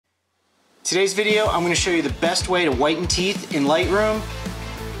Today's video, I'm going to show you the best way to whiten teeth in Lightroom,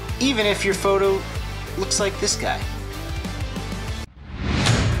 even if your photo looks like this guy.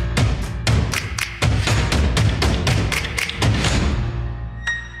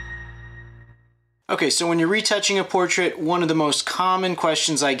 Okay, so when you're retouching a portrait, one of the most common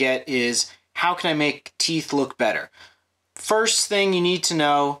questions I get is, how can I make teeth look better? First thing you need to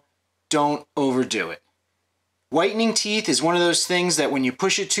know, don't overdo it. Whitening teeth is one of those things that when you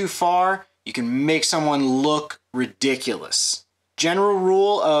push it too far, you can make someone look ridiculous. General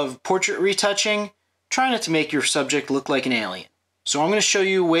rule of portrait retouching, try not to make your subject look like an alien. So I'm going to show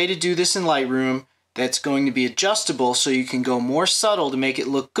you a way to do this in Lightroom that's going to be adjustable so you can go more subtle to make it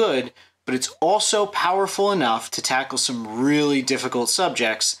look good, but it's also powerful enough to tackle some really difficult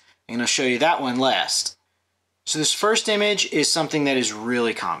subjects. I'm going to show you that one last. So this first image is something that is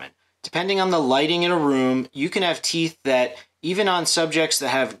really common. Depending on the lighting in a room, you can have teeth that, even on subjects that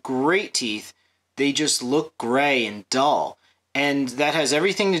have great teeth, they just look gray and dull. And that has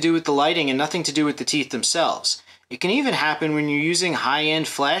everything to do with the lighting and nothing to do with the teeth themselves. It can even happen when you're using high-end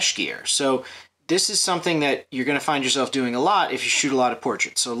flash gear. So this is something that you're going to find yourself doing a lot if you shoot a lot of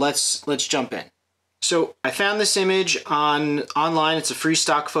portraits. So let's jump in. So I found this image online. It's a free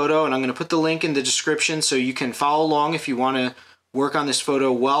stock photo, and I'm going to put the link in the description so you can follow along if you want to work on this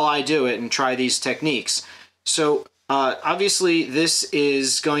photo while I do it and try these techniques. So obviously this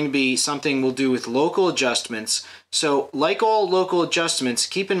is going to be something we'll do with local adjustments. So like all local adjustments,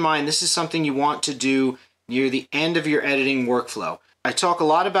 keep in mind this is something you want to do near the end of your editing workflow. I talk a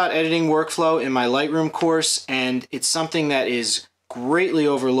lot about editing workflow in my Lightroom course, and it's something that is greatly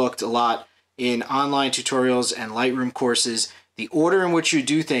overlooked a lot in online tutorials and Lightroom courses. The order in which you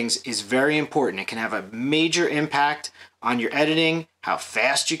do things is very important. It can have a major impact on your editing, how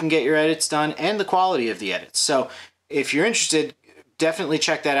fast you can get your edits done, and the quality of the edits. So if you're interested, definitely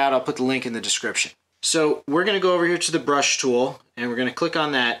check that out. I'll put the link in the description. So we're going to go over here to the brush tool, and we're going to click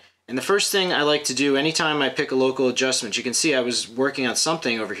on that. And the first thing I like to do anytime I pick a local adjustment, you can see I was working on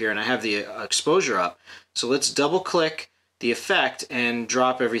something over here and I have the exposure up. So let's double click the effect and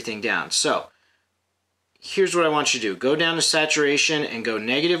drop everything down. So here's what I want you to do. Go down to saturation and go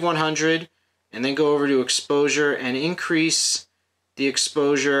 -100, and then go over to exposure and increase the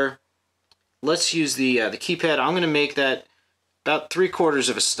exposure. Let's use the keypad. I'm going to make that about 3/4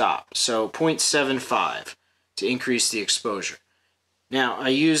 of a stop, so 0.75 to increase the exposure. Now I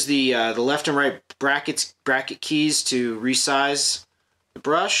use the left and right bracket keys to resize the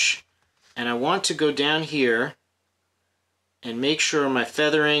brush, and I want to go down here and make sure my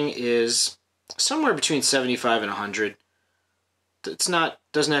feathering is somewhere between 75 and 100.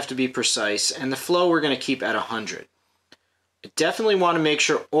 Doesn't have to be precise, and the flow we're going to keep at 100. I definitely want to make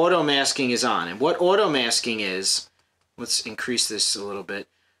sure auto masking is on. And what auto masking is, let's increase this a little bit,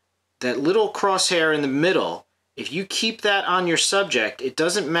 that little crosshair in the middle, if you keep that on your subject, it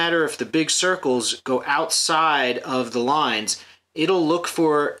doesn't matter if the big circles go outside of the lines, it'll look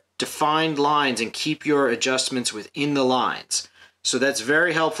for defined lines and keep your adjustments within the lines. So that's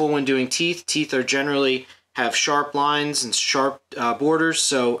very helpful when doing teeth. Teeth are generally have sharp lines and sharp borders,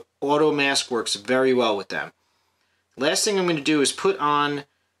 so auto mask works very well with them. Last thing I'm going to do is put on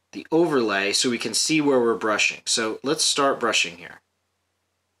the overlay so we can see where we're brushing. So let's start brushing here.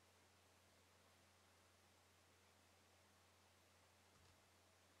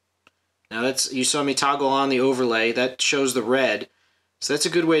 Now you saw me toggle on the overlay. That shows the red. So that's a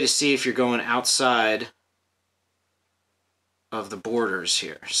good way to see if you're going outside of the borders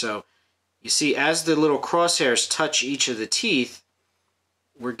here. So you see as the little crosshairs touch each of the teeth,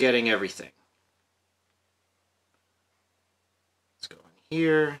 we're getting everything.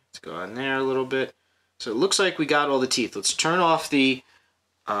 Here, let's go on there a little bit. So it looks like we got all the teeth. Let's turn off the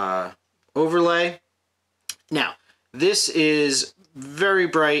overlay. Now, this is very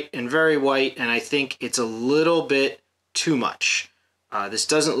bright and very white, and I think it's a little bit too much. This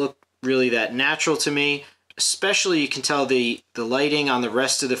doesn't look really that natural to me. Especially, you can tell the lighting on the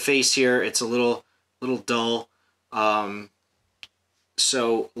rest of the face here, it's a little dull.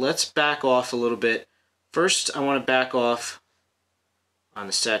 So let's back off a little bit. First, I want to back off on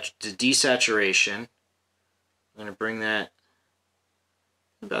the desaturation. I'm going to bring that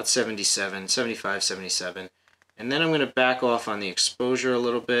about 77, 75, 77. And then I'm going to back off on the exposure a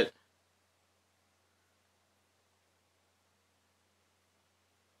little bit.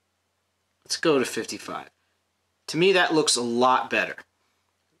 Let's go to 55. To me, that looks a lot better.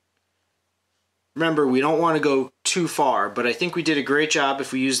 Remember, we don't want to go too far, but I think we did a great job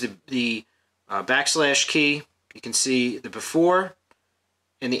if we use the backslash key. You can see the before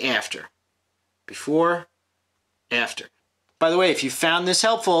and the after. Before, after. By the way, if you found this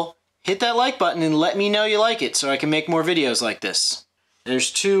helpful, hit that like button and let me know you like it so I can make more videos like this.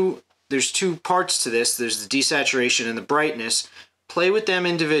 There's two parts to this. There's the desaturation and the brightness. Play with them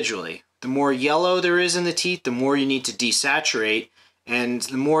individually. The more yellow there is in the teeth, the more you need to desaturate, and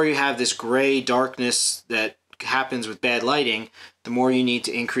the more you have this gray darkness that happens with bad lighting, the more you need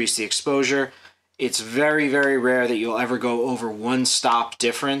to increase the exposure. It's very, very rare that you'll ever go over one stop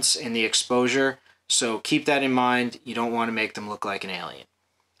difference in the exposure, so keep that in mind. You don't want to make them look like an alien.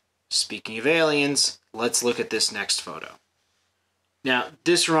 Speaking of aliens, let's look at this next photo. Now,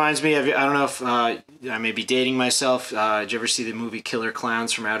 this reminds me of, I don't know if I may be dating myself. Did you ever see the movie Killer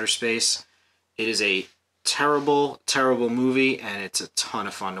Clowns from Outer Space? It is a terrible, terrible movie, and it's a ton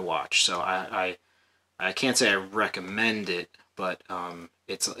of fun to watch. So I can't say I recommend it, but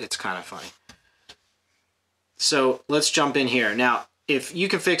it's kind of funny. So let's jump in here. Now, if you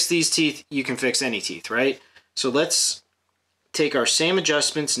can fix these teeth, you can fix any teeth, right? So let's take our same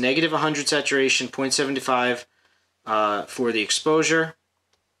adjustments, negative 100 saturation, 0.75 for the exposure.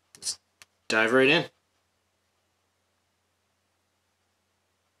 Let's dive right in.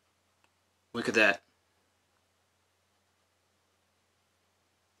 Look at that.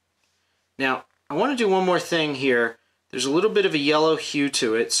 Now, I want to do one more thing here. There's a little bit of a yellow hue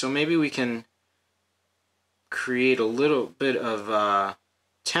to it, so maybe we can create a little bit of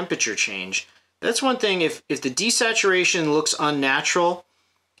temperature change. That's one thing. If the desaturation looks unnatural,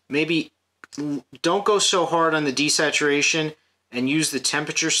 maybe don't go so hard on the desaturation and use the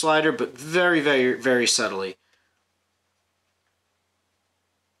temperature slider, but very, very, very subtly.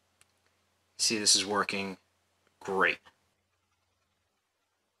 See, this is working great.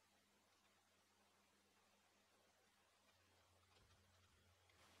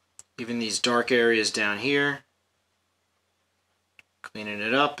 Even these dark areas down here, cleaning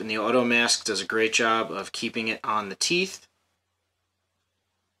it up, and the auto mask does a great job of keeping it on the teeth.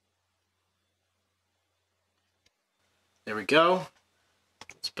 There we go.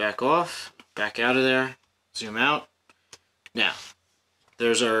 Let's back off, back out of there, zoom out. Now,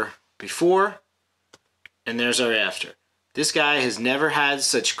 there's our before and there's our after. This guy has never had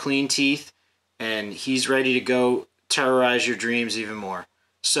such clean teeth, and he's ready to go terrorize your dreams even more.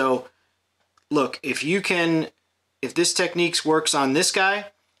 So look, if this technique works on this guy,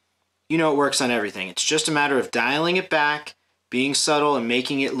 you know it works on everything. It's just a matter of dialing it back, being subtle, and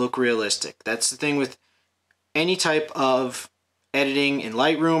making it look realistic. That's the thing with any type of editing in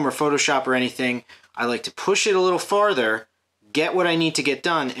Lightroom or Photoshop or anything. I like to push it a little farther, get what I need to get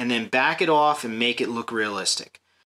done, and then back it off and make it look realistic.